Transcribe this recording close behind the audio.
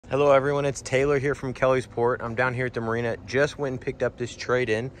Hello everyone, it's Taylor here from Kelly's Port. I'm down here at the marina. Just went and picked up this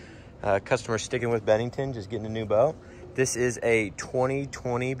trade-in. Customer sticking with Bennington, just getting a new boat. This is a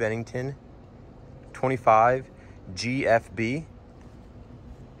 2020 Bennington 25 GFB.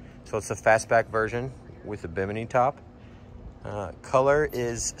 So it's a fastback version with a bimini top. Color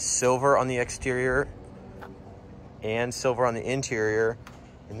is silver on the exterior and silver on the interior.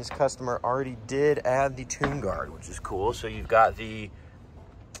 And this customer already did add the tune guard, which is cool. So you've got the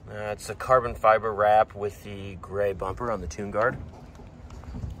it's a carbon fiber wrap with the gray bumper on the tune guard.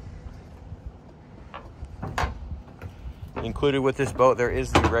 Included with this boat, there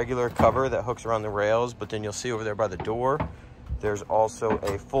is the regular cover that hooks around the rails, but then you'll see over there by the door, there's also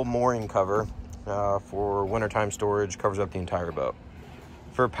a full mooring cover for wintertime storage, covers up the entire boat.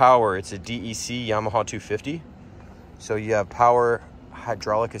 For power, it's a DEC Yamaha 250. So you have power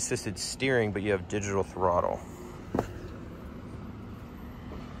hydraulic assisted steering, but you have digital throttle.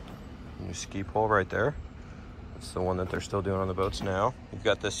 New ski pole right there. It's the one that they're still doing on the boats now. You've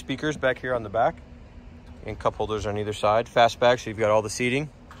got the speakers back here on the back and cup holders on either side. Fastback, so you've got all the seating.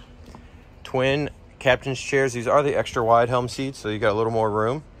 Twin captain's chairs. These are the extra wide helm seats, so you got a little more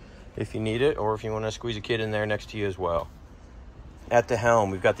room if you need it, or if you want to squeeze a kid in there next to you as well. At the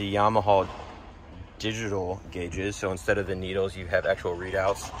helm, we've got the Yamaha digital gauges, so instead of the needles, you have actual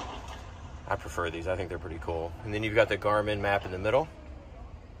readouts. I prefer these. I think they're pretty cool. And then you've got the Garmin map in the middle.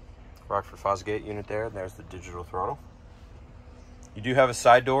 Rockford Fosgate unit there, and there's the digital throttle. You do have a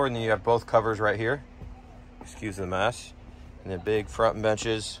side door, and then you have both covers right here. Excuse the mess. And then big front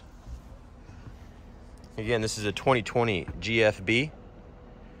benches. Again, this is a 2020 GFB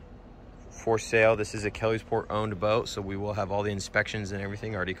for sale. This is a Kelly's Port owned boat, so we will have all the inspections and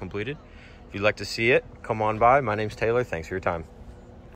everything already completed. If you'd like to see it, come on by. My name's Taylor. Thanks for your time.